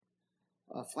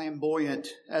flamboyant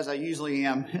as I usually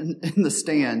am in the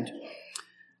stand.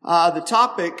 The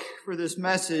topic for this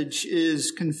message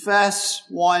is confess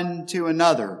one to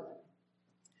another.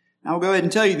 Now I'll go ahead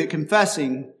and tell you that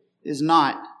confessing is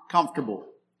not comfortable.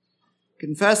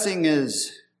 Confessing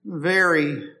is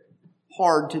very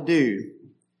hard to do.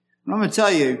 And I'm going to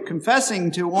tell you,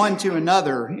 confessing to one to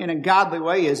another in a godly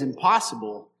way is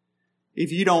impossible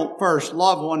if you don't first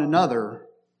love one another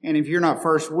and if you're not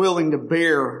first willing to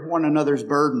bear one another's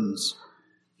burdens.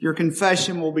 Your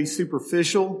confession will be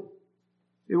superficial,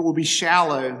 it will be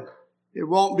shallow, it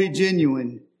won't be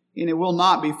genuine, and it will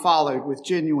not be followed with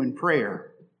genuine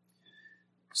prayer.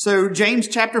 So James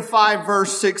chapter 5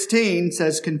 verse 16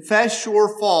 says, confess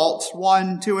your faults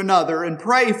one to another and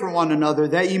pray for one another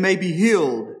that you may be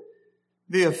healed.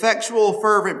 The effectual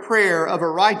fervent prayer of a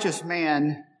righteous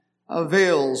man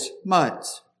avails much.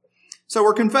 So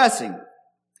we're confessing.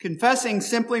 Confessing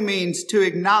simply means to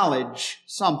acknowledge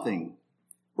something.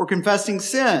 We're confessing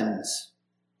sins,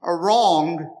 a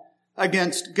wrong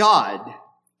against God,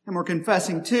 and we're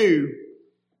confessing to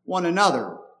one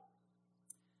another.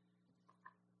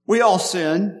 We all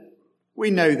sin.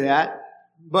 We know that.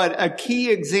 But a key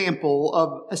example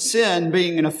of a sin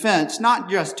being an offense, not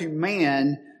just to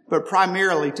man, but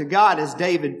primarily to God, is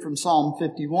David from Psalm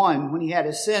 51. When he had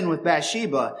a sin with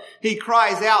Bathsheba, he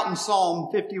cries out in Psalm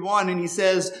 51 and he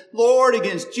says, Lord,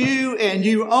 against you and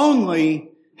you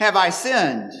only have I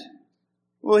sinned.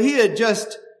 Well, he had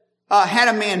just had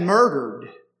a man murdered,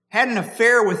 had an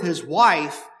affair with his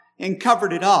wife, and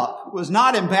covered it up, was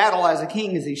not in battle as a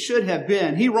king as he should have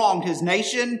been. He wronged his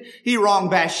nation, he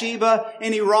wronged Bathsheba,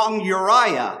 and he wronged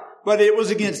Uriah. But it was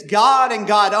against God and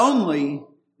God only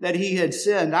that he had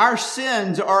sinned. Our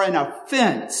sins are an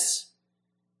offense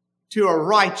to a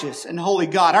righteous and holy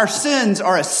God. Our sins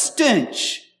are a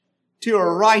stench to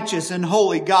a righteous and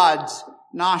holy God's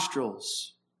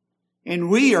nostrils.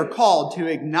 And we are called to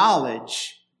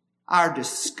acknowledge our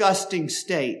disgusting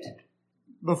state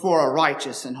before a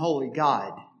righteous and holy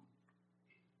God.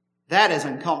 That is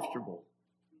uncomfortable.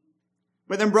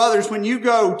 But then, brothers, when you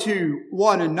go to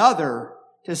one another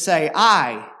to say,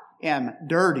 I am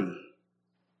dirty,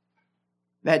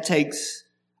 that takes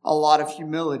a lot of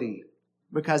humility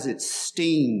because it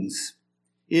stings.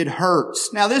 It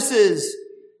hurts. Now, this is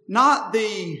not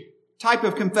the type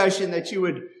of confession that you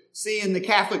would see in the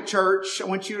Catholic Church. I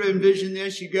want you to envision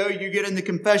this. You get in the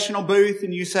confessional booth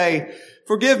and you say,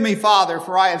 forgive me, Father,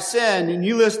 for I have sinned. And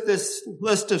you list this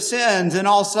list of sins, and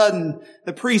all of a sudden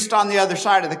the priest on the other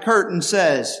side of the curtain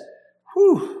says,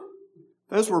 whew,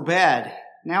 those were bad.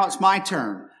 Now it's my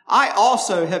turn. I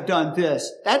also have done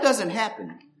this. That doesn't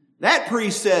happen. That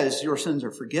priest says your sins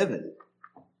are forgiven.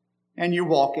 And you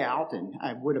walk out, and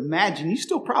I would imagine you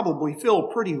still probably feel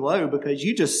pretty low because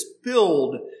you just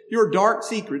spilled your dark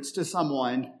secrets to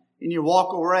someone, and you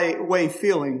walk away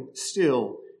feeling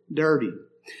still dirty.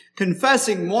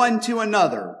 Confessing one to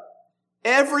another.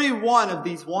 Every one of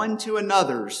these one to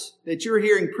another's that you're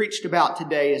hearing preached about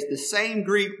today is the same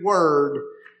Greek word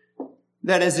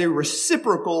that is a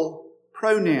reciprocal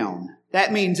pronoun.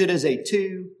 That means it is a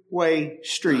two-way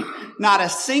street. Not a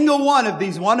single one of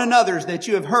these one another's that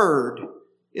you have heard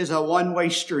is a one-way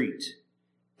street.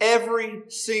 Every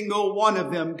single one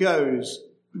of them goes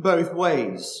both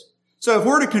ways. So if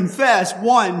we're to confess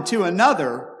one to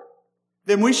another,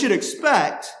 then we should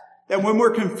expect that when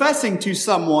we're confessing to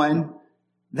someone,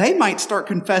 they might start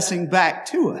confessing back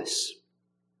to us.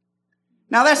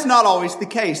 Now, that's not always the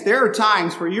case. There are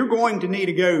times where you're going to need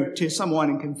to go to someone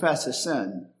and confess a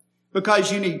sin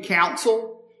because you need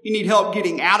counsel, you need help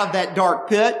getting out of that dark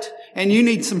pit, and you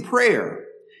need some prayer.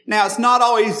 Now, it's not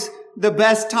always the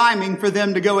best timing for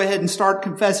them to go ahead and start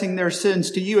confessing their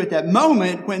sins to you at that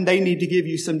moment when they need to give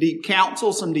you some deep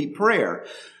counsel, some deep prayer.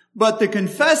 But the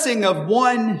confessing of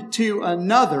one to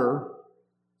another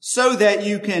so that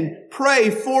you can pray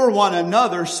for one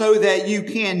another so that you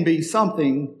can be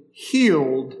something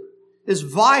healed is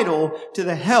vital to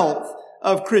the health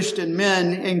of Christian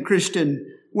men and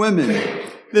Christian women.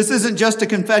 This isn't just a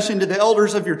confession to the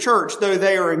elders of your church, though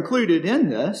they are included in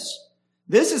this.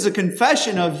 This is a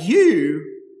confession of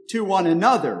you to one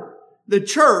another, the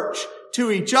church to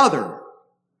each other.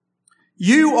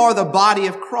 You are the body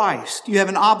of Christ. You have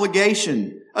an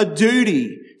obligation, a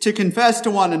duty to confess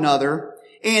to one another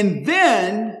and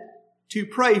then to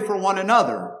pray for one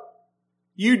another.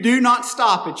 You do not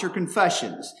stop at your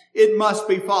confessions. It must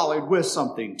be followed with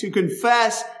something. To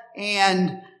confess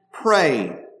and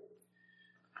pray.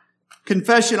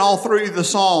 Confession all through the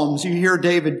Psalms. You hear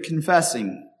David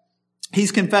confessing.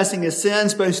 He's confessing his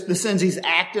sins, both the sins he's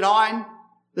acted on,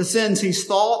 the sins he's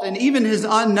thought, and even his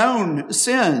unknown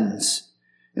sins.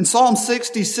 In Psalm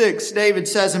 66, David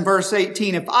says in verse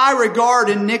 18, if I regard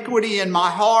iniquity in my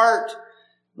heart,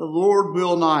 the Lord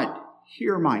will not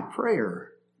hear my prayer.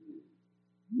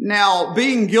 Now,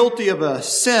 being guilty of a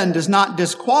sin does not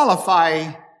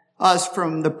disqualify us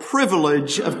from the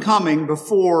privilege of coming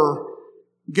before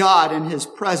God in His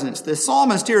presence. The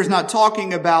psalmist here is not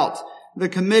talking about the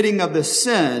committing of the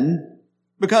sin,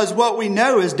 because what we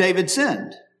know is David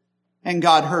sinned and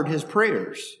God heard his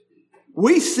prayers.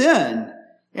 We sin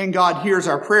and God hears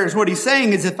our prayers. What he's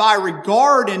saying is if I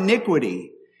regard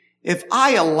iniquity, if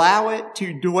I allow it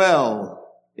to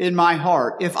dwell in my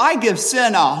heart, if I give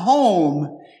sin a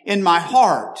home in my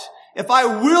heart, if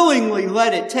I willingly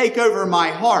let it take over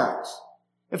my heart,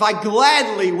 if I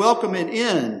gladly welcome it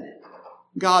in,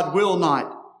 God will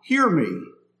not hear me.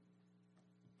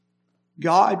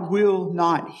 God will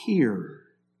not hear.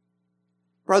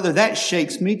 Brother, that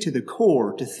shakes me to the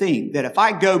core to think that if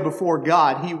I go before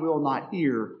God, He will not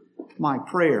hear my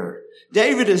prayer.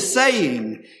 David is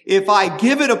saying, if I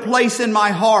give it a place in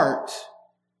my heart,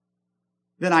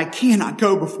 then I cannot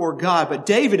go before God. But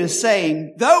David is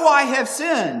saying, though I have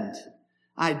sinned,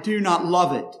 I do not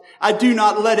love it. I do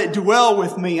not let it dwell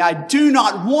with me. I do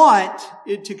not want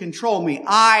it to control me.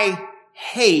 I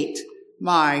hate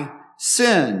my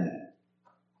sin.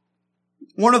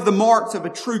 One of the marks of a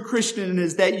true Christian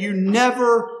is that you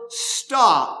never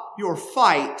stop your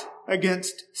fight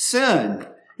against sin.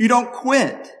 You don't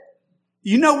quit.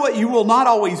 You know what? You will not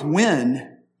always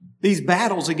win these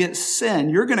battles against sin.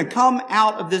 You're going to come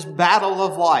out of this battle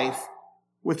of life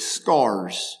with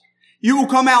scars. You will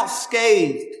come out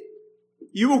scathed.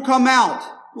 You will come out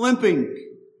limping.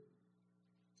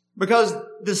 Because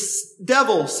this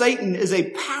devil, Satan, is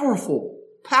a powerful,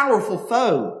 powerful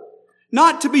foe.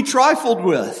 Not to be trifled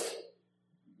with.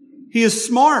 He is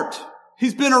smart.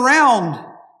 He's been around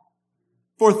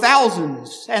for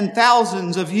thousands and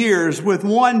thousands of years with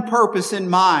one purpose in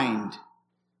mind.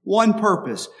 One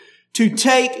purpose. To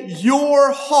take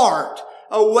your heart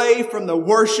away from the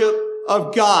worship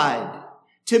of God.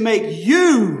 To make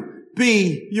you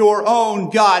be your own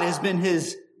God has been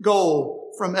his goal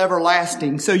from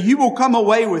everlasting. So you will come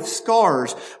away with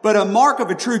scars. But a mark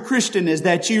of a true Christian is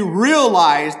that you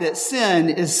realize that sin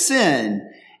is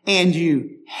sin and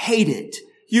you hate it.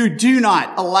 You do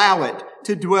not allow it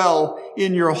to dwell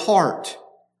in your heart.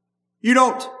 You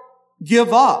don't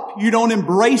give up. You don't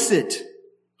embrace it.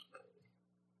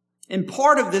 And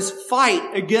part of this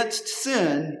fight against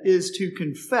sin is to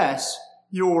confess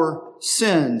your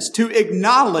sins, to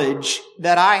acknowledge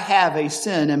that I have a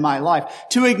sin in my life,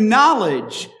 to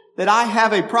acknowledge that I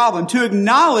have a problem, to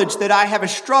acknowledge that I have a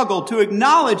struggle, to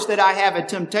acknowledge that I have a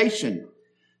temptation.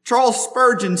 Charles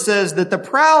Spurgeon says that the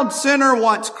proud sinner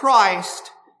wants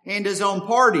Christ and his own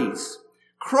parties,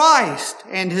 Christ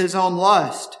and his own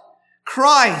lust,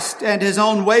 Christ and his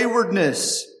own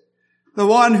waywardness. The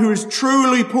one who is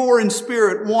truly poor in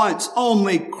spirit wants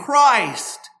only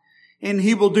Christ, and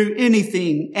he will do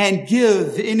anything and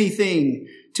give anything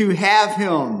to have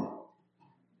him.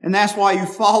 And that's why you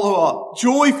follow up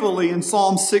joyfully in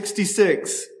Psalm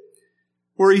 66,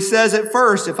 where he says at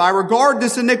first, if I regard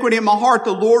this iniquity in my heart,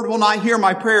 the Lord will not hear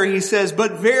my prayer. He says,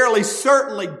 but verily,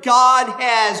 certainly, God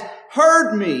has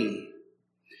heard me.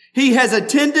 He has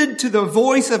attended to the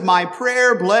voice of my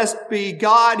prayer. Blessed be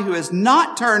God who has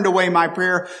not turned away my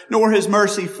prayer, nor his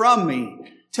mercy from me.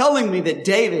 Telling me that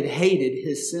David hated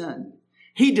his sin.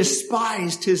 He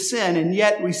despised his sin, and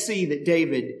yet we see that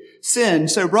David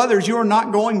sinned. So brothers, you're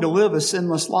not going to live a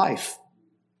sinless life.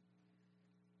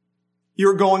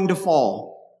 You're going to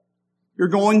fall. You're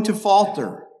going to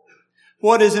falter.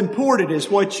 What is important is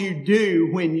what you do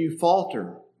when you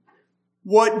falter.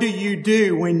 What do you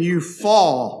do when you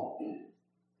fall?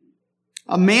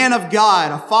 A man of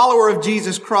God, a follower of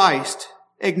Jesus Christ,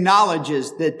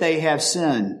 acknowledges that they have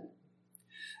sinned.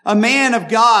 A man of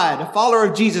God, a follower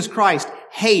of Jesus Christ,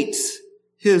 hates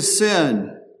his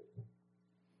sin.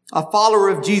 A follower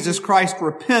of Jesus Christ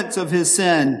repents of his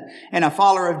sin, and a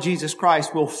follower of Jesus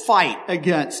Christ will fight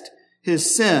against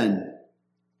his sin.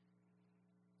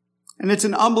 And it's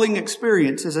an humbling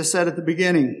experience, as I said at the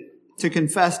beginning, to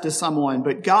confess to someone,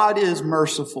 but God is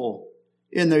merciful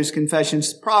in those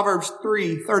confessions. Proverbs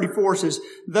 3:34 says,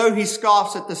 though he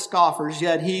scoffs at the scoffers,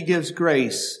 yet he gives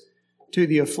grace to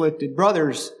the afflicted.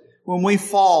 Brothers, when we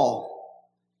fall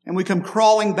and we come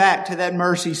crawling back to that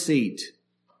mercy seat,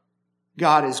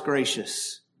 God is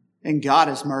gracious and God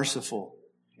is merciful.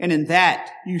 And in that,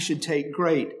 you should take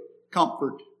great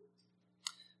comfort.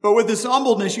 But with this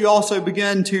humbleness, you also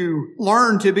begin to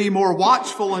learn to be more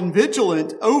watchful and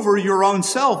vigilant over your own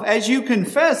self. As you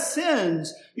confess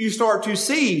sins, you start to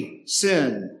see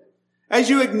sin. As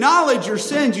you acknowledge your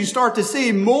sins, you start to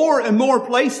see more and more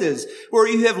places where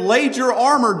you have laid your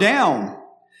armor down,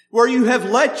 where you have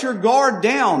let your guard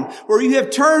down, where you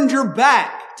have turned your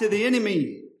back to the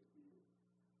enemy.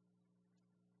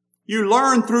 You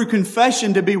learn through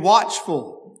confession to be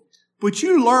watchful, but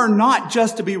you learn not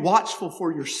just to be watchful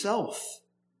for yourself,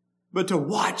 but to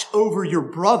watch over your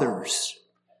brothers,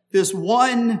 this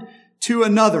one to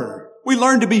another. We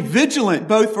learn to be vigilant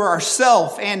both for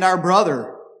ourselves and our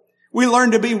brother. We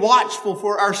learn to be watchful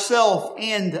for ourselves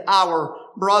and our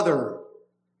brother.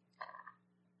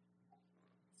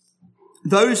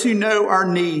 Those who know our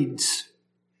needs,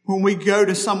 when we go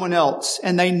to someone else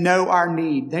and they know our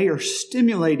need, they are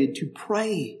stimulated to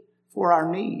pray for our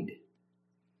need.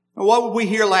 And what did we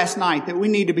hear last night? That we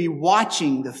need to be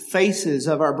watching the faces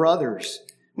of our brothers.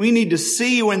 We need to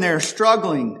see when they're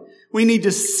struggling. We need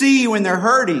to see when they're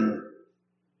hurting.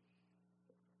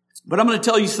 But I'm going to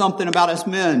tell you something about us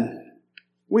men.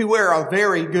 We wear a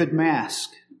very good mask.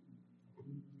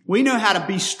 We know how to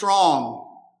be strong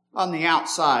on the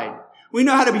outside. We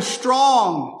know how to be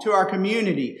strong to our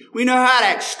community. We know how to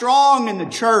act strong in the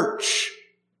church.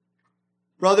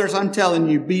 Brothers, I'm telling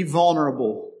you, be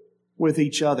vulnerable with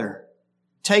each other.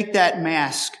 Take that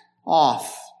mask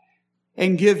off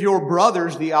and give your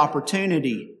brothers the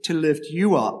opportunity to lift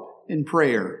you up in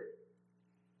prayer.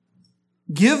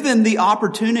 Give them the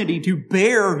opportunity to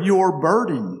bear your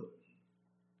burden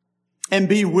and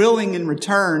be willing in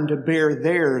return to bear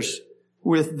theirs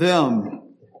with them.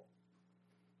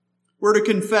 We're to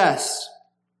confess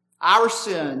our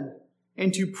sin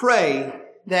and to pray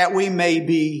that we may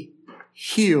be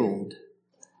healed.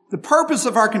 The purpose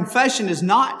of our confession is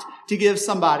not to give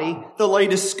somebody the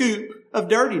latest scoop of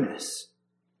dirtiness.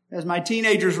 As my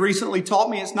teenagers recently taught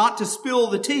me, it's not to spill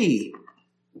the tea.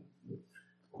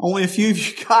 Only a few of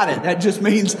you got it. That just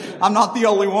means I'm not the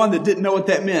only one that didn't know what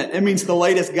that meant. It means the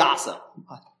latest gossip.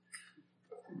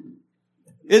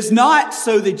 It's not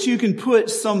so that you can put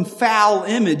some foul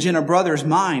image in a brother's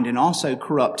mind and also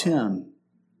corrupt him.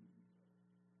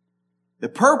 The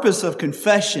purpose of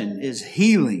confession is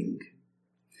healing.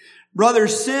 Brother,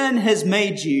 sin has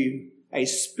made you a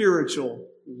spiritual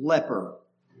leper.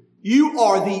 You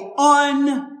are the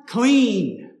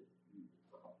unclean.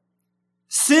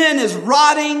 Sin is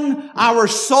rotting our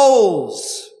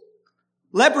souls.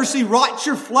 Leprosy rots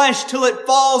your flesh till it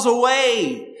falls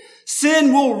away.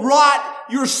 Sin will rot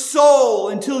your soul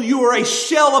until you are a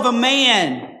shell of a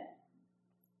man.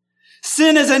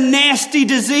 Sin is a nasty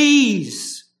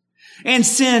disease, and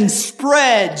sin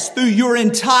spreads through your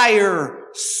entire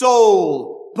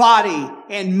soul, body,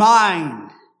 and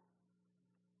mind.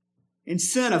 And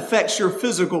sin affects your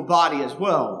physical body as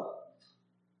well.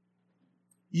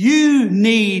 You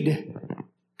need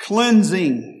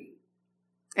cleansing.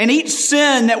 And each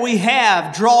sin that we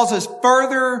have draws us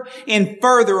further and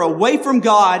further away from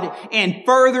God and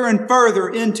further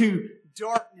into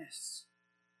darkness.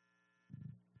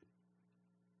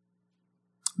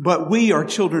 But we are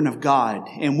children of God,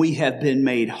 and we have been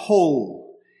made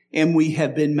whole, and we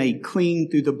have been made clean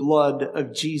through the blood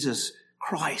of Jesus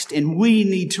Christ. And we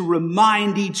need to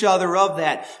remind each other of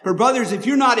that. For brothers, if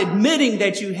you're not admitting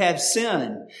that you have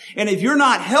sin, and if you're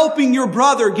not helping your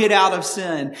brother get out of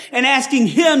sin, and asking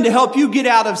him to help you get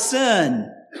out of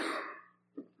sin,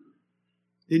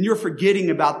 then you're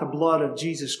forgetting about the blood of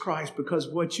Jesus Christ, because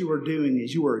what you are doing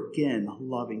is you are again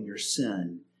loving your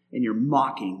sin, and you're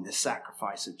mocking the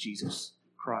sacrifice of Jesus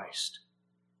Christ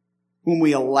when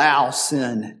we allow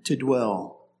sin to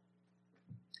dwell.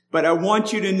 But I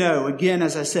want you to know, again,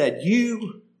 as I said,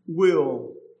 you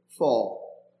will fall.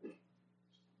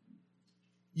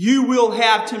 You will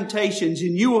have temptations,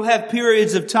 and you will have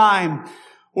periods of time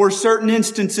or certain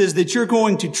instances that you're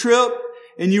going to trip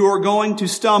and you are going to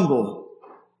stumble.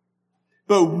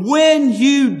 But when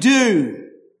you do,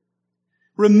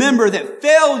 remember that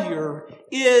failure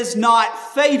is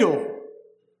not fatal.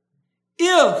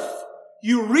 If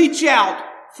you reach out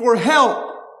for help,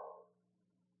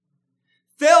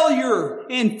 failure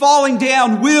and falling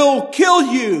down will kill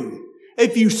you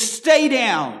if you stay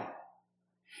down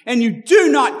and you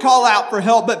do not call out for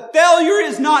help. But failure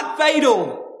is not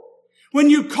fatal. When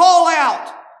you call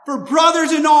out for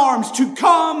brothers in arms to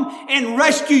come and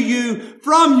rescue you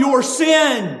from your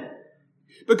sin.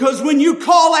 Because when you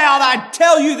call out, I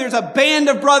tell you, there's a band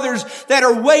of brothers that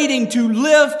are waiting to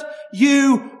lift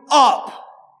you up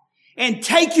and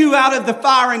take you out of the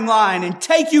firing line and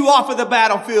take you off of the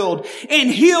battlefield and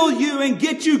heal you and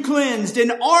get you cleansed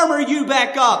and armor you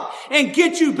back up and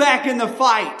get you back in the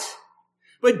fight.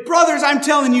 But brothers, I'm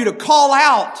telling you to call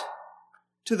out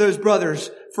to those brothers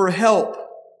for help.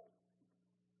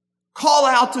 Call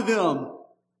out to them.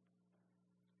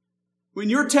 When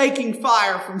you're taking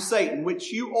fire from Satan,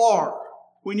 which you are,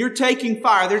 when you're taking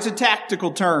fire, there's a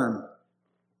tactical term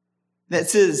that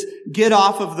says, get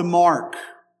off of the mark.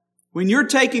 When you're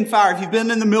taking fire, if you've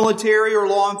been in the military or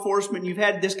law enforcement, you've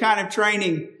had this kind of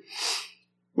training,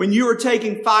 when you are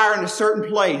taking fire in a certain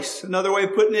place, another way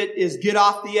of putting it is get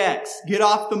off the X, get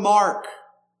off the mark.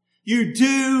 You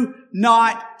do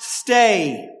not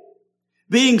stay.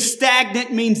 Being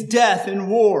stagnant means death in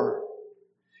war.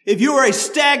 If you are a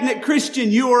stagnant Christian,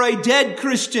 you are a dead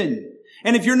Christian.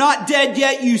 And if you're not dead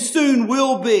yet, you soon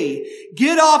will be.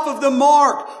 Get off of the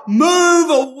mark.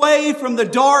 Move away from the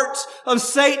darts of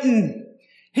Satan.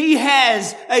 He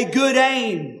has a good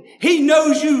aim. He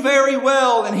knows you very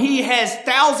well, and he has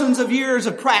thousands of years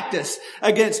of practice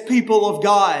against people of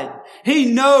God. He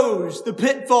knows the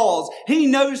pitfalls. He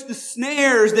knows the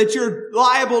snares that you're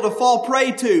liable to fall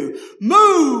prey to.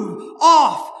 Move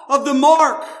off of the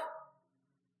mark.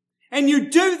 And you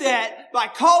do that by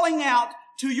calling out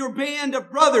to your band of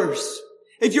brothers.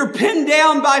 If you're pinned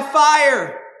down by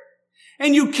fire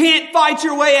and you can't fight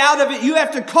your way out of it, you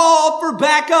have to call for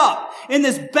backup in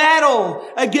this battle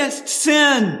against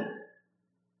sin.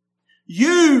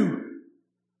 You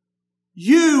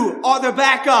are the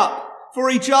backup for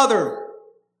each other.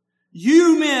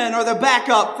 You men are the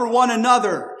backup for one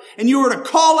another. And you are to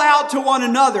call out to one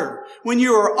another when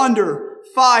you are under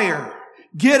fire.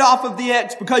 Get off of the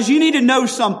X, because you need to know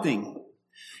something.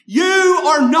 You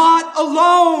are not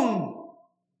alone.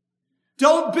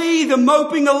 Don't be the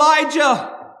moping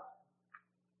Elijah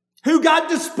who got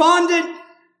despondent.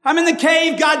 I'm in the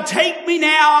cave. God, take me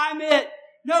now. I'm it.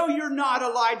 No, you're not,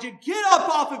 Elijah. Get up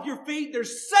off of your feet.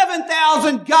 There's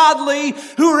 7,000 godly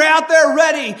who are out there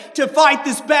ready to fight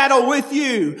this battle with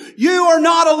you. You are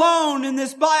not alone in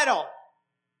this battle.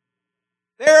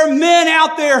 There are men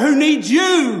out there who need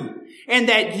you, and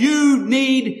that you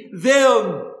need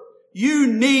them. You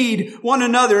need one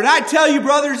another. And I tell you,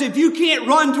 brothers, if you can't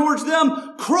run towards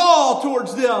them, crawl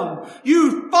towards them.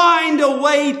 You find a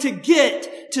way to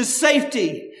get to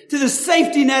safety, to the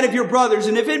safety net of your brothers.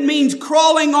 And if it means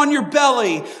crawling on your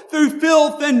belly through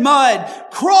filth and mud,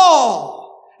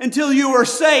 crawl until you are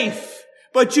safe.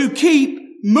 But you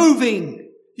keep moving.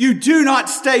 You do not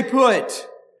stay put.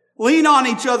 Lean on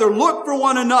each other. Look for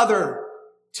one another.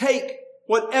 Take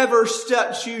whatever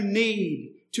steps you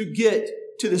need to get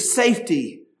to the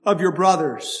safety of your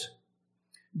brothers.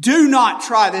 Do not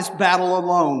try this battle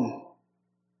alone.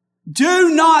 Do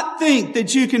not think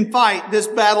that you can fight this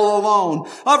battle alone,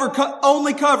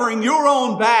 only covering your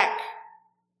own back.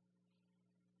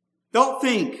 Don't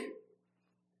think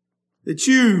that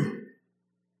you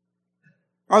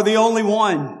are the only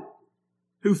one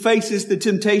who faces the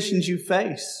temptations you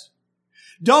face.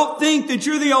 Don't think that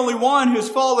you're the only one who's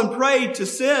fallen prey to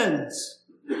sins.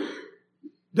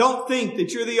 Don't think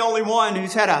that you're the only one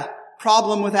who's had a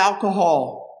problem with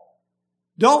alcohol.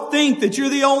 Don't think that you're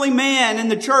the only man in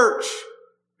the church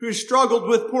who's struggled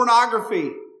with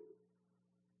pornography.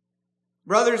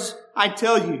 Brothers, I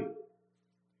tell you,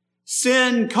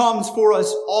 sin comes for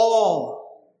us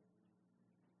all.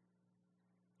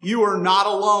 You are not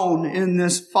alone in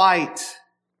this fight.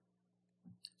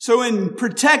 So in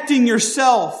protecting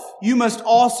yourself, you must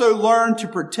also learn to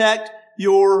protect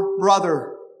your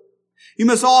brother. You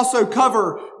must also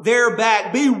cover their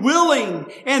back. Be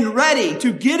willing and ready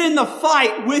to get in the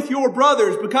fight with your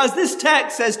brothers, because this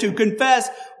text says to confess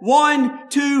one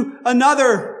to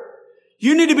another.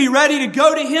 You need to be ready to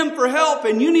go to him for help,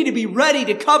 and you need to be ready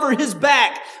to cover his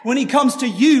back when he comes to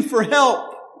you for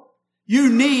help. You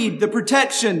need the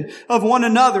protection of one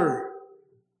another.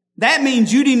 That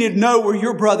means you need to know where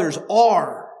your brothers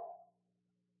are.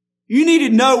 You need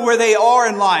to know where they are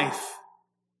in life.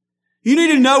 You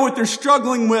need to know what they're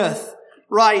struggling with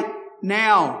right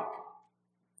now.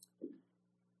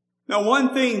 Now,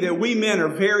 one thing that we men are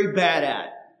very bad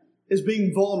at is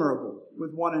being vulnerable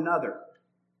with one another.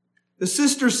 The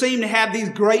sisters seem to have these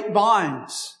great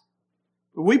bonds.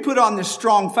 But we put on this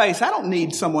strong face. I don't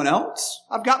need someone else.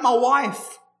 I've got my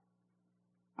wife.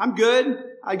 I'm good.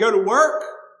 I go to work.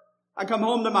 I come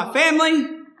home to my family.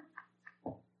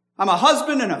 I'm a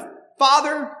husband and a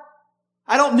father.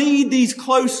 I don't need these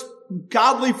close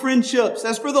godly friendships.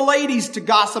 That's for the ladies to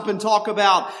gossip and talk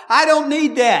about. I don't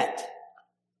need that.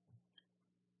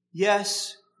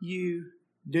 Yes, you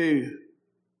do.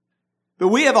 But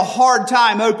we have a hard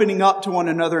time opening up to one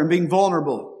another and being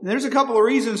vulnerable. And there's a couple of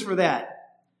reasons for that.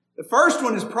 The first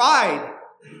one is pride.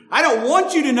 I don't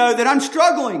want you to know that I'm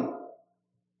struggling.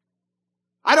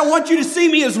 I don't want you to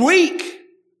see me as weak.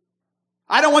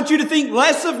 I don't want you to think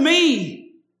less of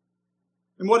me.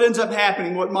 And what ends up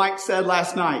happening, what Mike said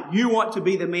last night, you want to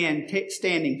be the man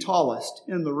standing tallest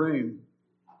in the room,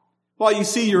 while you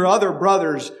see your other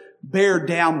brothers bear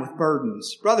down with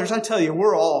burdens. Brothers, I tell you,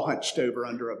 we're all hunched over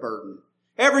under a burden.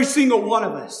 Every single one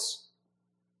of us.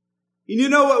 And you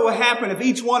know what will happen if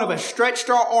each one of us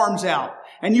stretched our arms out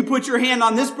and you put your hand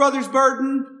on this brother's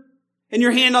burden and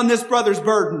your hand on this brother's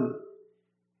burden.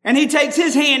 And he takes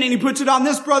his hand and he puts it on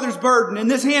this brother's burden and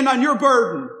this hand on your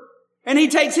burden. And he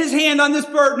takes his hand on this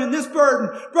burden and this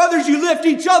burden. Brothers, you lift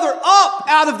each other up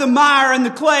out of the mire and the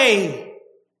clay.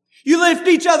 You lift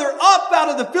each other up out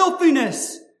of the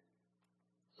filthiness.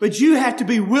 But you have to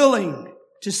be willing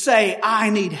to say, I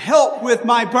need help with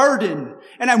my burden,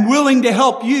 and I'm willing to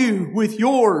help you with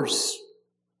yours.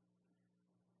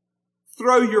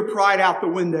 Throw your pride out the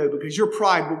window, because your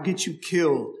pride will get you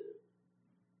killed.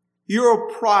 Your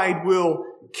pride will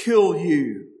kill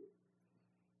you.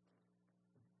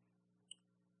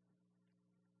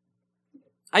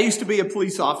 I used to be a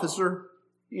police officer,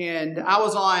 and I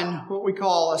was on what we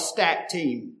call a STAC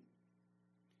team.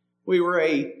 We were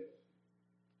a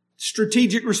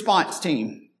strategic response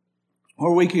team,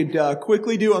 where we could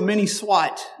quickly do a mini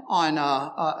SWAT on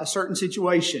a certain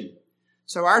situation.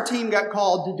 So our team got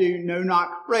called to do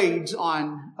no-knock raids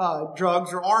on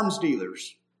drugs or arms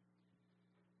dealers.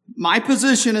 My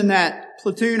position in that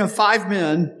platoon of 5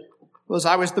 men was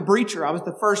I was the breacher. I was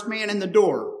the first man in the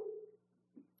door.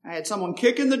 I had someone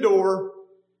kick in the door,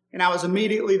 and I was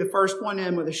immediately the first one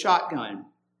in with a shotgun.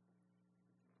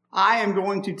 I am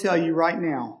going to tell you right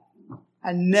now,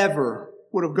 I never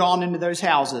would have gone into those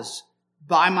houses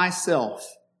by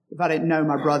myself if I didn't know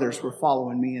my brothers were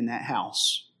following me in that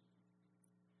house.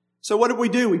 So what did we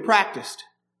do? We practiced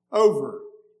over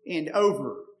and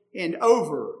over and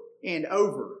over and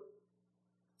over.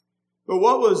 But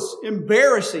what was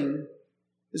embarrassing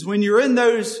is when you're in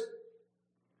those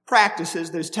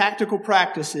practices, those tactical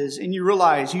practices, and you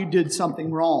realize you did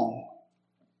something wrong,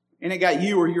 and it got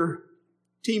you or your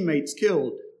teammates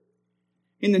killed.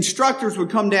 And the instructors would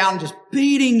come down just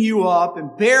beating you up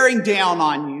and bearing down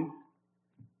on you.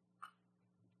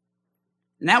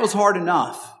 And that was hard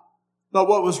enough. But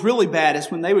what was really bad is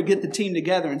when they would get the team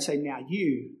together and say, now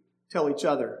you tell each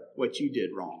other what you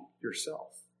did wrong yourself.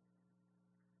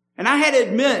 And I had to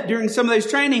admit during some of those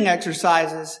training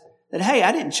exercises that, hey,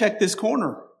 I didn't check this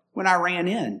corner when I ran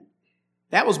in.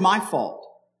 That was my fault,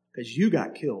 because you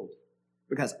got killed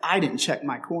because I didn't check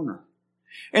my corner.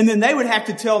 And then they would have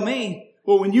to tell me,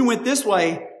 well, when you went this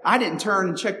way, I didn't turn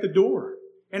and check the door,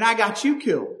 and I got you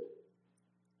killed.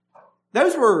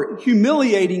 Those were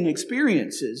humiliating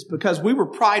experiences because we were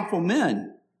prideful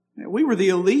men. We were the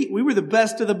elite. We were the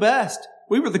best of the best.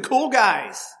 We were the cool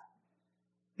guys.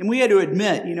 And we had to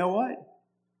admit, you know what?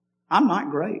 I'm not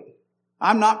great.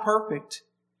 I'm not perfect.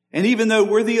 And even though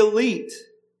we're the elite,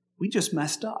 we just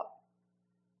messed up.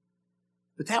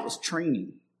 But that was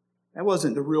training. That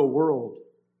wasn't the real world.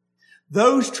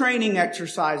 Those training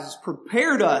exercises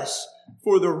prepared us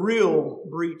for the real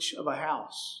breach of a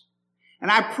house. And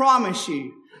I promise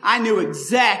you, I knew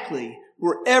exactly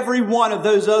where every one of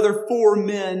those other 4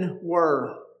 men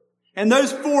were. And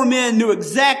those 4 men knew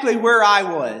exactly where I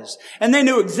was. And they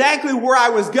knew exactly where I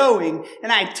was going.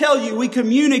 And I tell you, we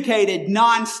communicated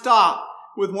nonstop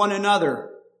with one another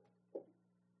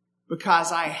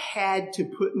because I had to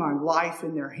put my life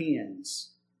in their hands.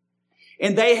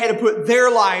 And they had to put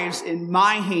their lives in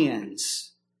my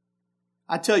hands.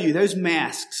 I tell you, those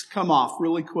masks come off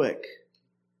really quick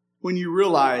when you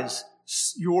realize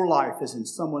your life is in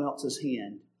someone else's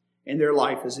hand and their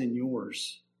life is in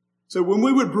yours. So when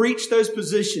we would breach those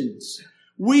positions,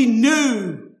 we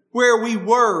knew where we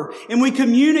were and we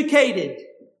communicated.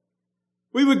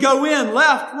 We would go in,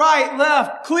 left, right,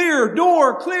 left, clear,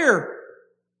 door, clear,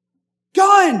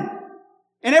 gun.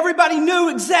 And everybody knew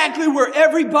exactly where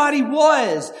everybody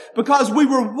was because we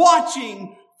were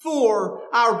watching for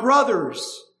our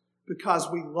brothers, because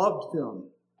we loved them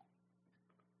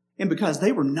and because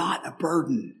they were not a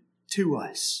burden to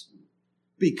us,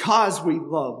 because we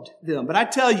loved them. But I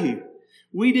tell you,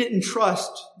 we didn't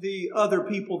trust the other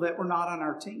people that were not on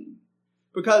our team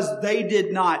because they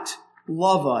did not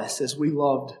love us as we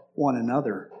loved one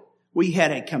another. We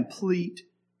had a complete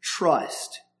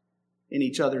trust in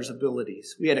each other's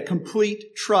abilities. We had a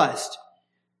complete trust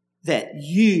that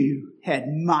you had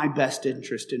my best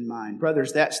interest in mind.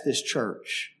 Brothers, that's this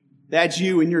church. That's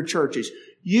you and your churches.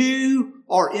 You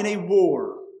are in a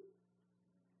war.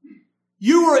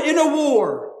 You are in a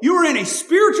war. You are in a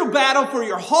spiritual battle for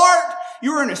your heart.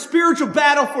 You are in a spiritual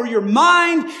battle for your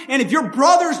mind. And if your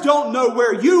brothers don't know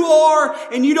where you are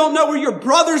and you don't know where your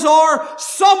brothers are,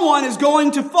 someone is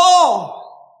going to fall.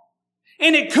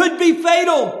 And it could be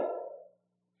fatal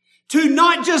to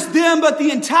not just them, but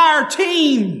the entire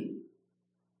team.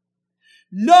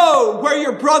 Know where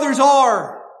your brothers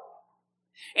are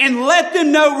and let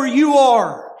them know where you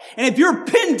are. And if you're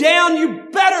pinned down, you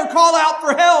better call out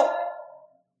for help.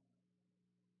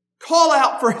 Call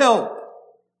out for help.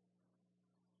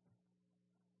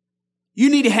 You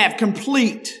need to have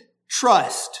complete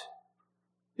trust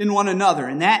in one another.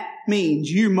 And that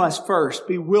means you must first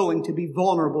be willing to be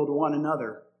vulnerable to one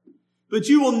another. But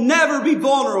you will never be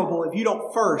vulnerable if you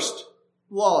don't first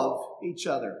love each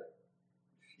other.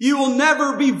 You will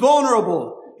never be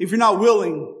vulnerable if you're not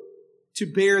willing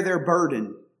to bear their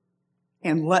burden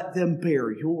and let them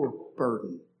bear your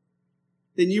burden.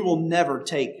 Then you will never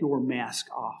take your mask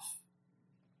off.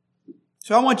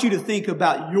 So I want you to think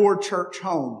about your church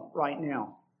home right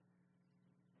now.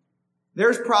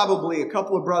 There's probably a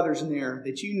couple of brothers in there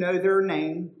that you know their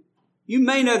name. You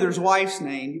may know their wife's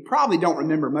name. You probably don't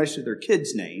remember most of their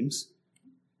kids' names.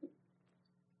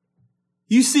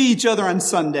 You see each other on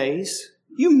Sundays.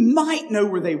 You might know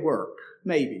where they work,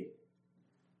 maybe.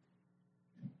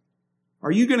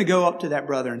 Are you going to go up to that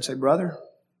brother and say, "Brother,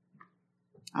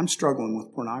 I'm struggling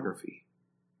with pornography"?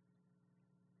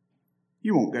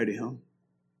 You won't go to him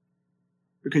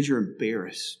because you're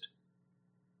embarrassed.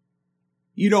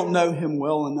 You don't know him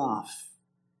well enough.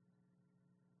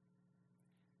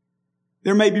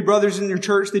 There may be brothers in your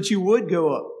church that you would go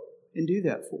up and do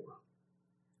that for.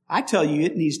 I tell you,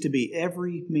 it needs to be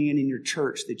every man in your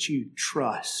church that you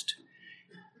trust.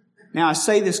 Now, I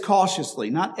say this cautiously.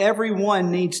 Not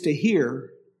everyone needs to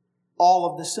hear all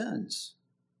of the sins.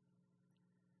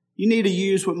 You need to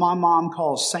use what my mom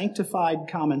calls sanctified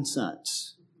common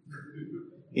sense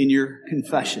in your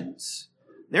confessions.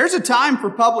 There's a time for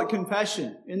public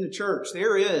confession in the church.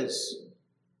 There is.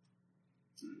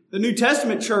 The New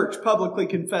Testament church publicly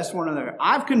confessed one another.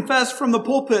 I've confessed from the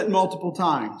pulpit multiple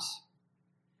times.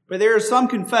 But there are some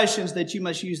confessions that you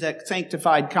must use that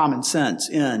sanctified common sense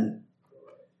in.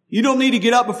 You don't need to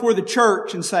get up before the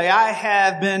church and say, "I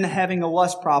have been having a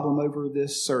lust problem over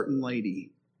this certain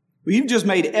lady." Well, you've just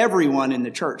made everyone in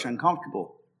the church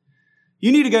uncomfortable.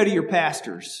 You need to go to your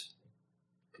pastors.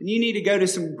 And you need to go to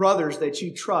some brothers that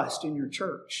you trust in your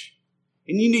church.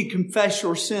 And you need to confess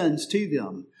your sins to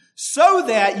them so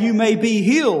that you may be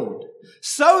healed,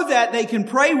 so that they can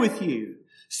pray with you,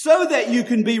 so that you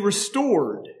can be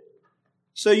restored.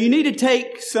 So you need to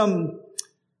take some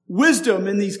wisdom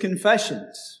in these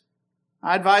confessions.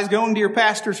 I advise going to your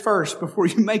pastors first before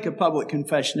you make a public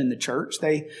confession in the church.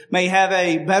 They may have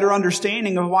a better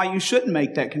understanding of why you shouldn't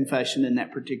make that confession in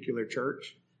that particular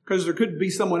church, because there could be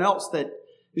someone else that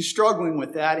is struggling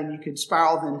with that and you could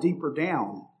spiral them deeper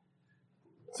down.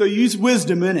 So use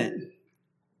wisdom in it.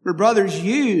 For brothers,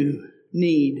 you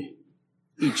need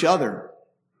each other.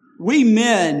 We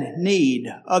men need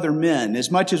other men.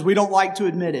 As much as we don't like to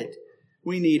admit it,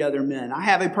 we need other men. I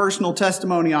have a personal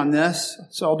testimony on this,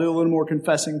 so I'll do a little more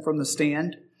confessing from the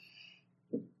stand.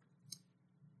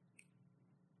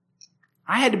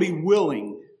 I had to be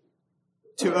willing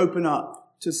to open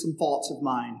up to some faults of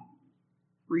mine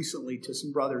recently to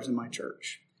some brothers in my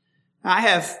church. I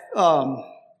have,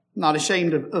 not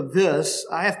ashamed of this,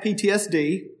 I have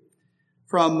PTSD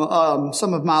from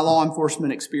some of my law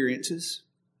enforcement experiences.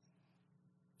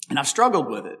 And I've struggled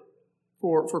with it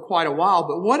for quite a while.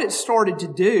 But what it started to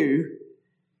do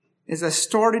is I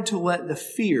started to let the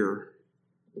fear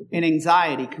and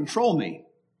anxiety control me.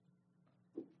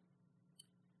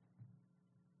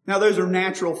 Now, those are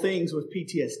natural things with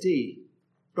PTSD.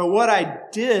 But what I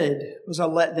did was I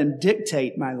let them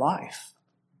dictate my life.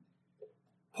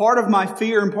 Part of my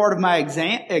fear and part of my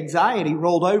anxiety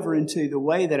rolled over into the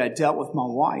way that I dealt with my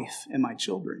wife and my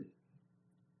children.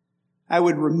 I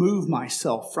would remove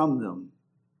myself from them.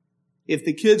 If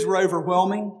the kids were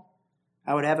overwhelming,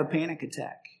 I would have a panic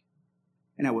attack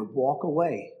and I would walk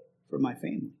away from my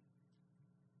family.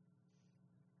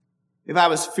 If I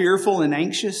was fearful and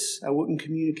anxious, I wouldn't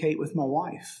communicate with my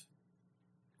wife.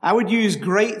 I would use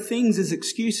great things as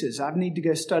excuses. I need to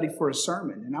go study for a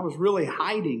sermon. And I was really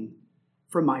hiding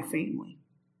from my family.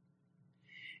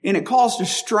 And it caused a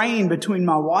strain between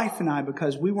my wife and I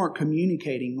because we weren't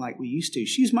communicating like we used to.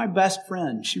 She's my best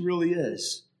friend. She really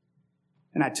is.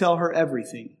 And I tell her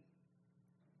everything.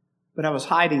 But I was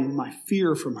hiding my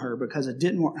fear from her because I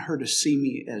didn't want her to see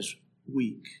me as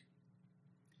weak.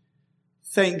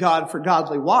 Thank God for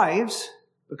godly wives,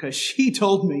 because she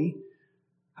told me,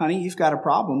 "Honey, you've got a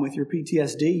problem with your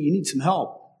PTSD. You need some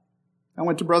help." I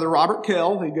went to Brother Robert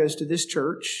Kell, who goes to this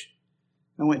church.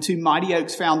 I went to Mighty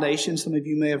Oaks Foundation. Some of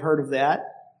you may have heard of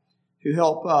that, who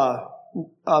help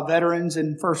veterans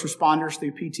and first responders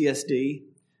through PTSD.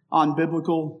 on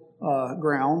biblical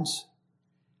grounds.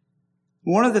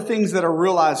 One of the things that I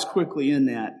realized quickly in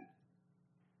that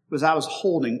was I was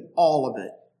holding all of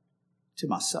it to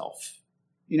myself.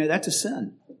 You know, that's a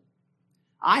sin.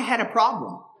 I had a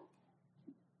problem.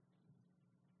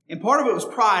 And part of it was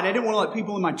pride. I didn't want to let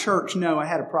people in my church know I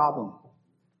had a problem.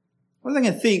 What are they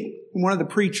going to think when one of the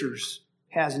preachers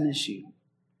has an issue?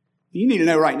 You need to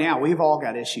know right now, we've all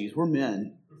got issues. We're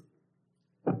men.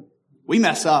 We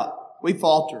mess up. We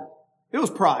falter. It was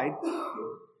pride.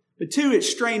 But two, it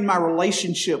strained my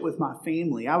relationship with my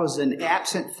family. I was an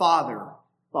absent father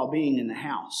while being in the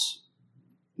house.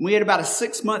 We had about a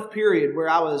 6-month period where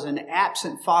I was an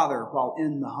absent father while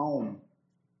in the home.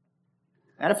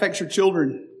 That affects your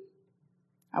children.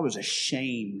 I was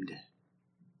ashamed.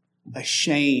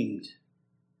 Ashamed.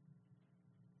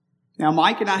 Now,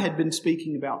 Mike and I had been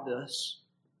speaking about this,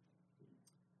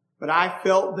 but I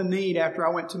felt the need after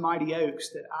I went to Mighty Oaks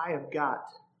that I have got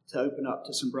to open up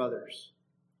to some brothers.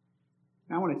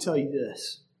 And I want to tell you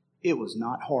this. It was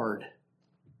not hard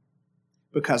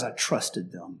because I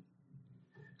trusted them.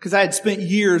 Because I had spent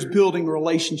years building a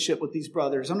relationship with these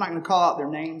brothers. I'm not going to call out their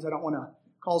names. I don't want to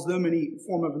cause them any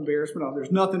form of embarrassment.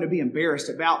 There's nothing to be embarrassed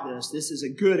about this. This is a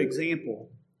good example.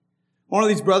 One of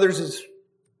these brothers is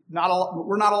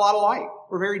we're not a lot alike.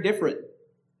 We're very different.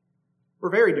 We're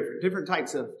very different. Different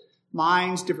types of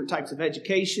minds, different types of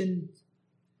education.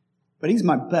 But he's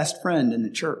my best friend in the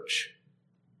church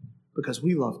because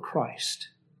we love Christ.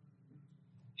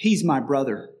 He's my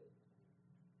brother.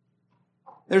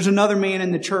 There's another man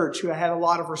in the church who I have a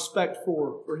lot of respect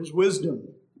for his wisdom.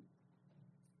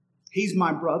 He's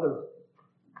my brother.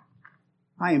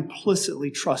 I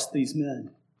implicitly trust these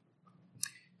men.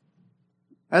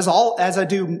 As I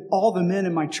do all the men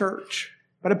in my church.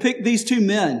 But I picked these two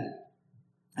men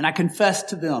and I confessed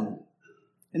to them.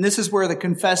 And this is where the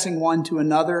confessing one to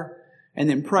another and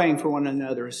then praying for one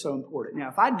another is so important. Now,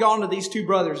 if I'd gone to these two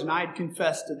brothers and I had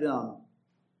confessed to them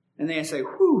and they'd say,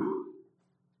 whew,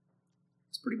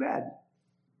 it's pretty bad.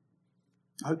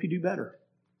 I hope you do better.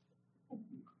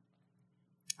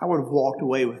 I would have walked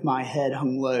away with my head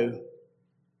hung low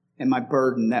and my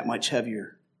burden that much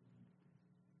heavier.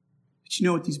 But you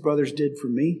know what these brothers did for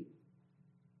me?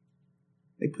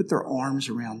 They put their arms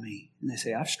around me and they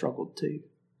say, I've struggled too.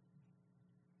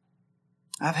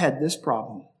 I've had this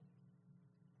problem.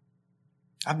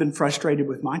 I've been frustrated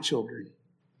with my children.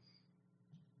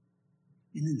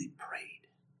 And then they prayed.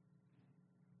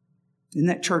 In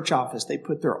that church office, they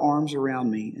put their arms around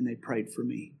me and they prayed for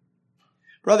me.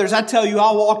 Brothers, I tell you,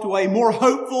 I walked away more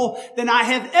hopeful than I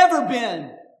have ever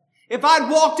been. If I'd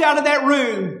walked out of that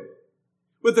room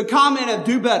with the comment of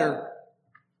do better,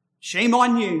 shame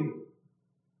on you,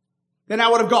 then I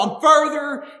would have gone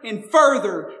further and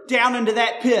further down into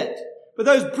that pit. But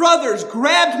those brothers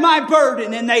grabbed my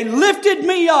burden and they lifted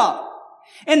me up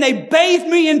and they bathed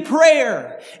me in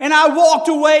prayer. And I walked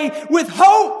away with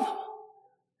hope.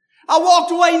 I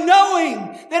walked away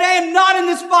knowing that I am not in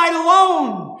this fight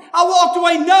alone. I walked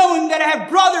away knowing that I have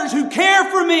brothers who care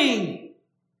for me.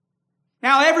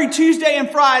 Now, every Tuesday and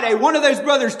Friday, one of those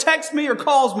brothers texts me or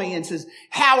calls me and says,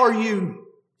 how are you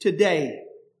today?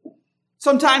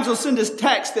 Sometimes they'll send us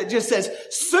text that just says,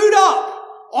 suit up,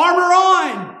 armor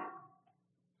on.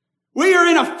 We are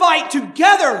in a fight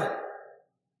together.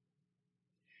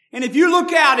 And if you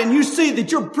look out and you see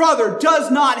that your brother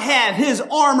does not have his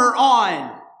armor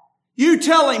on, you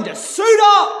tell him to suit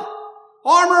up,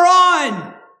 armor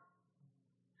on,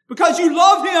 because you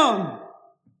love him.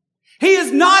 He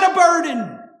is not a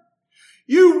burden.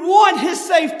 You want his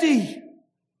safety.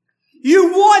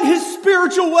 You want his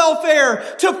spiritual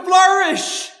welfare to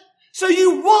flourish. So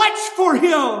you watch for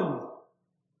him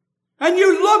and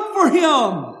you look for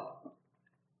him.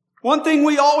 One thing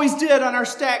we always did on our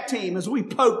stack team is we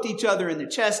poked each other in the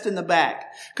chest and the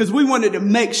back because we wanted to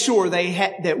make sure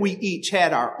that we each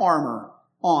had our armor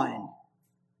on.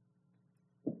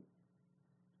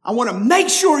 I want to make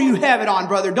sure you have it on,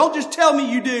 brother. Don't just tell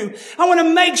me you do. I want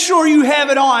to make sure you have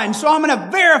it on. So I'm going to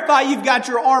verify you've got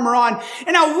your armor on.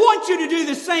 And I want you to do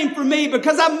the same for me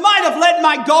because I might have let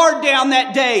my guard down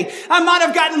that day. I might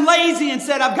have gotten lazy and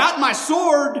said, I've got my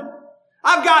sword.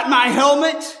 I've got my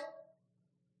helmet.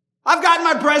 I've got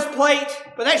my breastplate,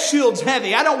 but that shield's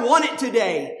heavy. I don't want it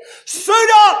today. Suit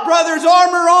up, brothers,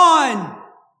 armor on.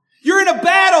 You're in a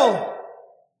battle.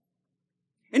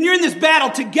 And you're in this battle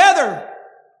together.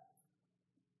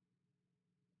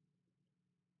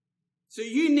 So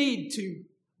you need to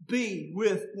be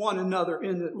with one another.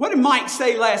 What did Mike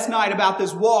say last night about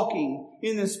this walking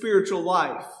in the spiritual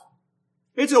life?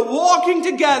 It's a walking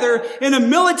together in a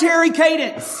military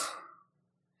cadence.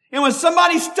 And when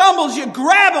somebody stumbles, you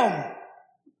grab them.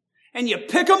 and you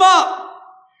pick them up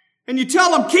and you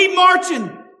tell them, keep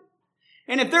marching.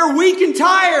 And if they're weak and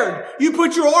tired, you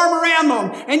put your arm around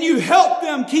them and you help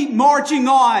them keep marching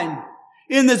on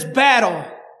in this battle,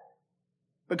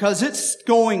 because it's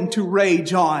going to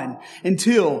rage on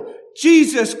until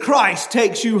Jesus Christ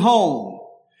takes you home.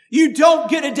 You don't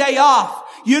get a day off.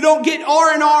 You don't get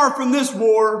R&R from this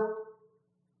war.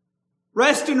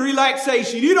 Rest and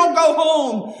relaxation. You don't go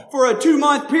home for a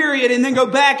 2-month period and then go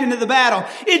back into the battle.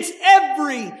 It's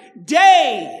every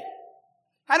day.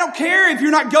 I don't care if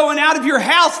you're not going out of your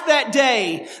house that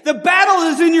day. The battle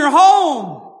is in your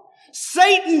home.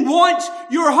 Satan wants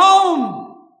your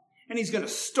home. And he's going to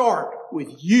start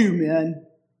with you, men.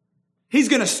 He's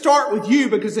going to start with you,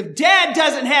 because if Dad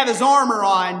doesn't have his armor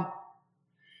on,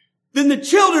 then the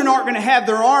children aren't going to have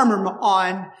their armor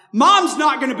on. Mom's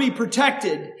not going to be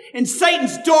protected. And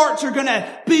Satan's darts are going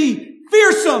to be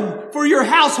fearsome for your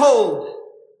household.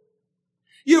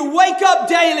 You wake up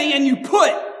daily and you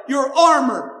put your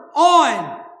armor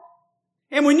on.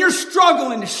 And when you're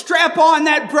struggling to strap on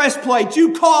that breastplate,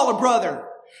 you call a brother.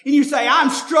 And you say, I'm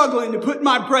struggling to put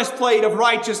my breastplate of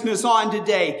righteousness on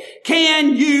today.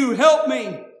 Can you help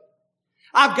me?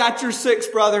 I've got your six,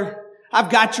 brother. I've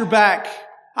got your back.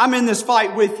 I'm in this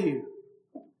fight with you.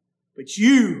 But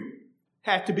you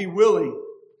have to be willing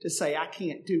to say, I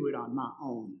can't do it on my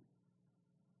own.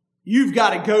 You've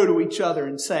got to go to each other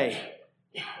and say,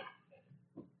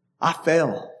 I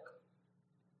fell.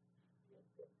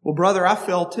 Well, brother, I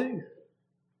fell too.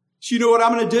 So you know what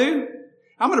I'm going to do?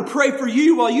 I'm going to pray for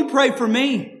you while you pray for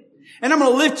me. And I'm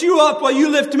going to lift you up while you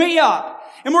lift me up.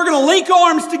 And we're going to link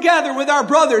arms together with our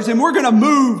brothers, and we're going to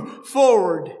move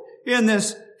forward in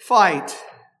this fight.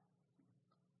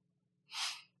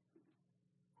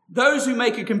 Those who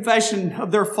make a confession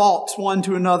of their faults one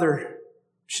to another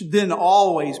should then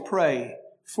always pray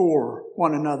for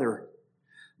one another.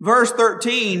 Verse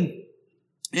 13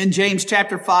 in James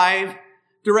chapter 5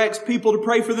 directs people to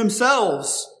pray for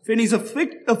themselves. If any's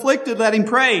afflicted, let him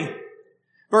pray.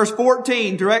 Verse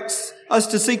 14 directs us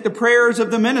to seek the prayers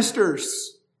of the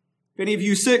ministers. If any of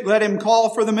you sick, let him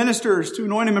call for the ministers to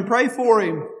anoint him and pray for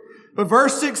him. But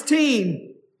verse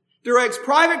 16 directs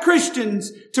private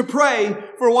Christians to pray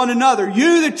for one another.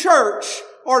 You, the church,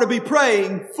 are to be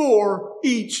praying for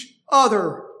each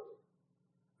other.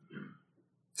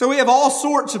 So we have all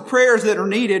sorts of prayers that are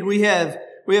needed. We have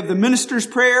the minister's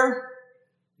prayer.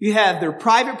 You have their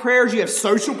private prayers. You have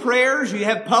social prayers. You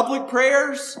have public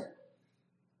prayers.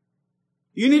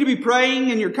 You need to be praying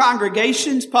in your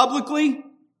congregations publicly.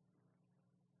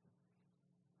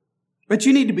 But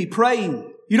you need to be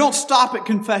praying. You don't stop at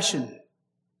confession.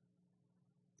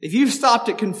 If you've stopped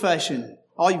at confession,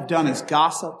 all you've done is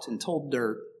gossiped and told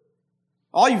dirt.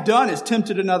 All you've done is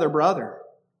tempted another brother.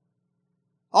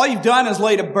 All you've done is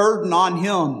laid a burden on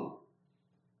him.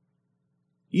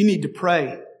 You need to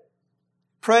pray.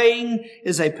 Praying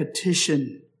is a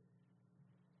petition.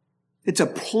 It's a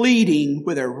pleading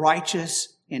with a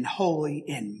righteous and holy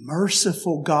and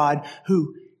merciful God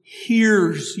who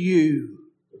hears you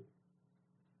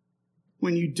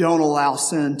when you don't allow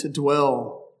sin to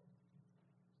dwell.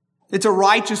 It's a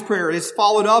righteous prayer. It's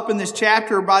followed up in this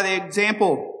chapter by the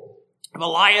example of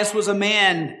Elias was a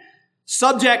man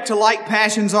subject to like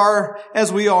passions are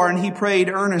as we are, and he prayed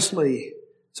earnestly.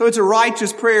 So it's a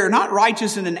righteous prayer, not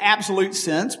righteous in an absolute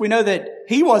sense. We know that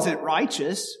he wasn't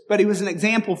righteous, but he was an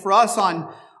example for us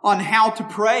on how to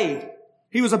pray.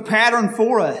 He was a pattern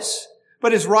for us.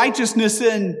 But his righteousness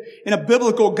in a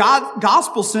biblical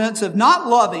gospel sense of not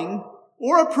loving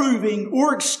or approving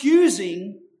or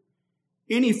excusing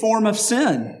any form of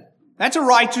sin. That's a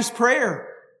righteous prayer.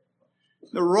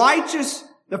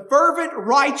 The fervent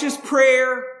righteous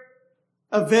prayer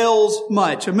avails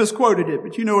much. I misquoted it,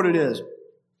 but you know what it is.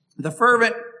 The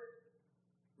fervent,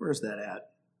 where's that at?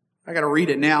 I got to read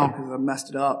it now because I messed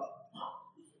it up.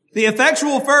 The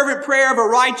effectual fervent prayer of a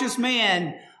righteous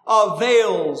man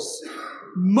avails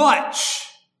much.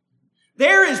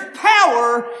 There is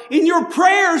power in your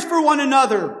prayers for one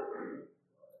another.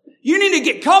 You need to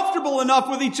get comfortable enough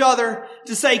with each other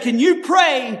to say, can you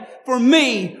pray for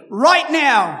me right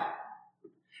now?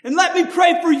 And let me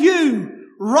pray for you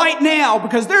right now,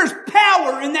 because there's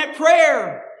power in that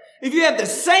prayer. If you have the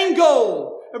same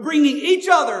goal of bringing each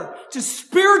other to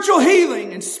spiritual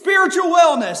healing and spiritual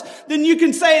wellness, then you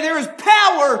can say there is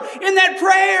power in that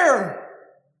prayer.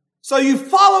 So you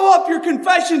follow up your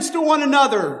confessions to one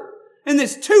another in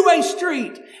this two-way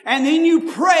street, and then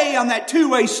you pray on that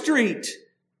two-way street.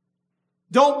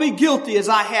 Don't be guilty as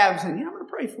I have. I'm going to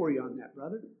pray for you on that,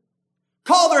 brother.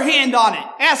 Call their hand on it.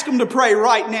 Ask them to pray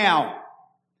right now.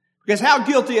 Because how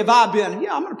guilty have I been?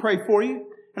 Yeah, I'm going to pray for you.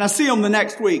 And I see them the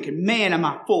next week, and man, am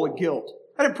I full of guilt.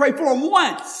 I didn't pray for them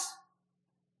once.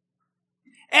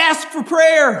 Ask for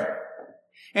prayer,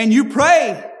 and you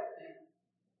pray.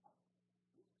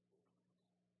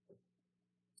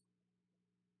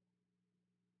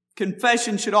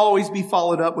 Confession should always be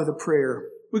followed up with a prayer.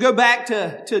 We go back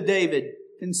to David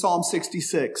in Psalm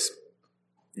 66.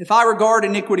 If I regard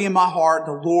iniquity in my heart,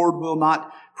 the Lord will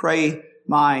not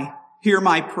hear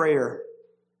my prayer.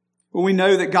 Well, we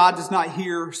know that God does not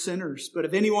hear sinners. But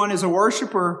if anyone is a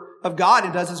worshiper of God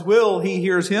and does His will, He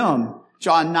hears him.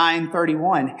 John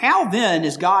 9:31. How then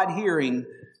is God hearing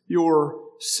your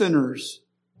sinners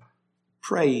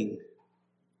praying?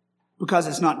 Because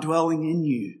it's not dwelling in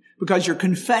you. Because you're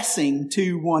confessing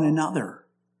to one another.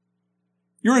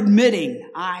 You're admitting,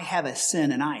 I have a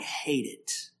sin and I hate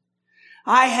it.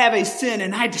 I have a sin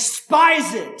and I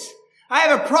despise it. I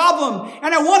have a problem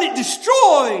and I want it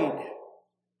destroyed.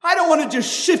 I don't want it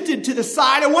just shifted to the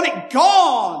side. I want it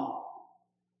gone.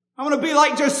 I want to be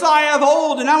like Josiah of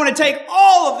old, and I want to take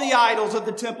all of the idols of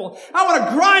the temple. I want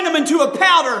to grind them into a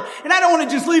powder, and I don't want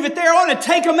to just leave it there. I want to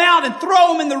take them out and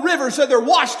throw them in the river so they're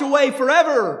washed away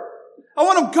forever. I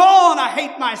want them gone. I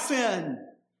hate my sin.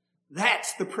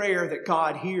 That's the prayer that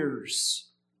God hears.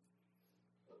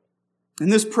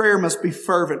 And this prayer must be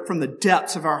fervent from the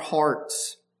depths of our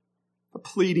hearts. A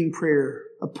pleading prayer,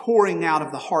 a pouring out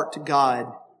of the heart to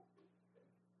God.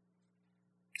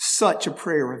 Such a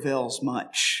prayer avails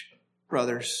much,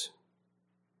 brothers.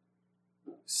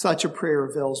 Such a prayer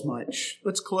avails much.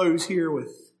 Let's close here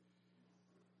with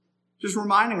just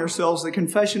reminding ourselves that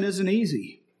confession isn't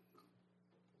easy.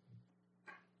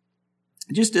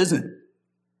 It just isn't.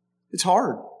 It's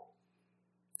hard.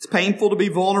 It's painful to be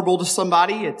vulnerable to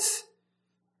somebody.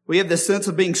 We have this sense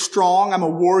of being strong. I'm a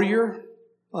warrior.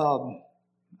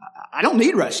 I don't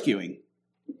need rescuing.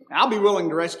 I'll be willing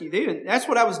to rescue you. That's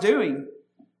what I was doing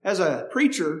as a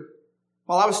preacher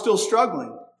while I was still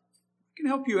struggling. I can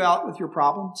help you out with your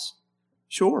problems.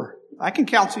 Sure. I can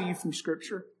counsel you from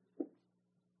Scripture.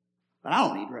 But I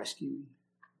don't need rescuing.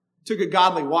 It took a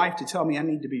godly wife to tell me I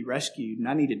need to be rescued, and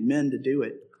I needed men to do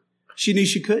it. She knew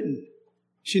she couldn't.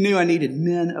 She knew I needed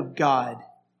men of God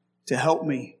to help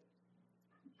me.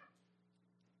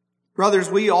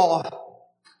 Brothers, we all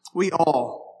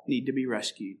need to be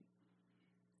rescued.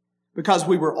 Because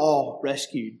we were all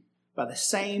rescued by the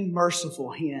same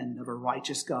merciful hand of a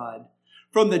righteous God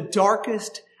from the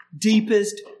darkest,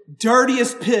 deepest,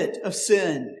 dirtiest pit of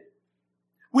sin.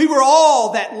 We were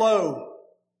all that low.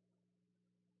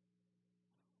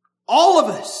 All of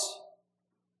us.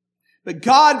 But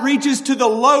God reaches to the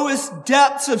lowest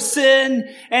depths of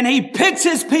sin and He picks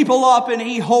His people up and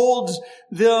He holds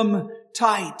them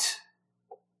tight.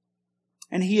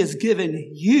 And He has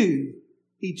given you,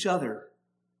 each other,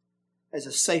 as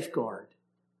a safeguard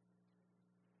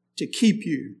to keep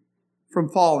you from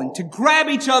falling, to grab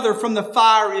each other from the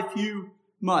fire if you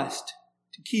must,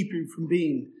 to keep you from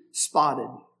being spotted.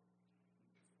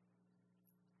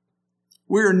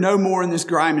 We are no more in this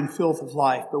grime and filth of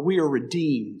life, but we are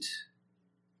redeemed.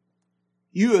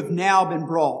 You have now been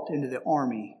brought into the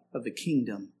army of the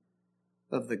kingdom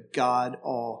of the God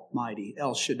Almighty,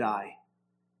 El Shaddai.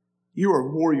 You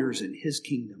are warriors in His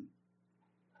kingdom.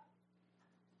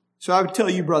 So I would tell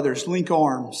you, brothers, link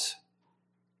arms.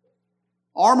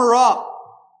 Armor up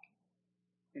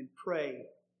and pray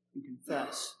and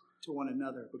confess to one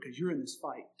another because you're in this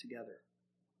fight together.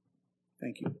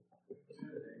 Thank you.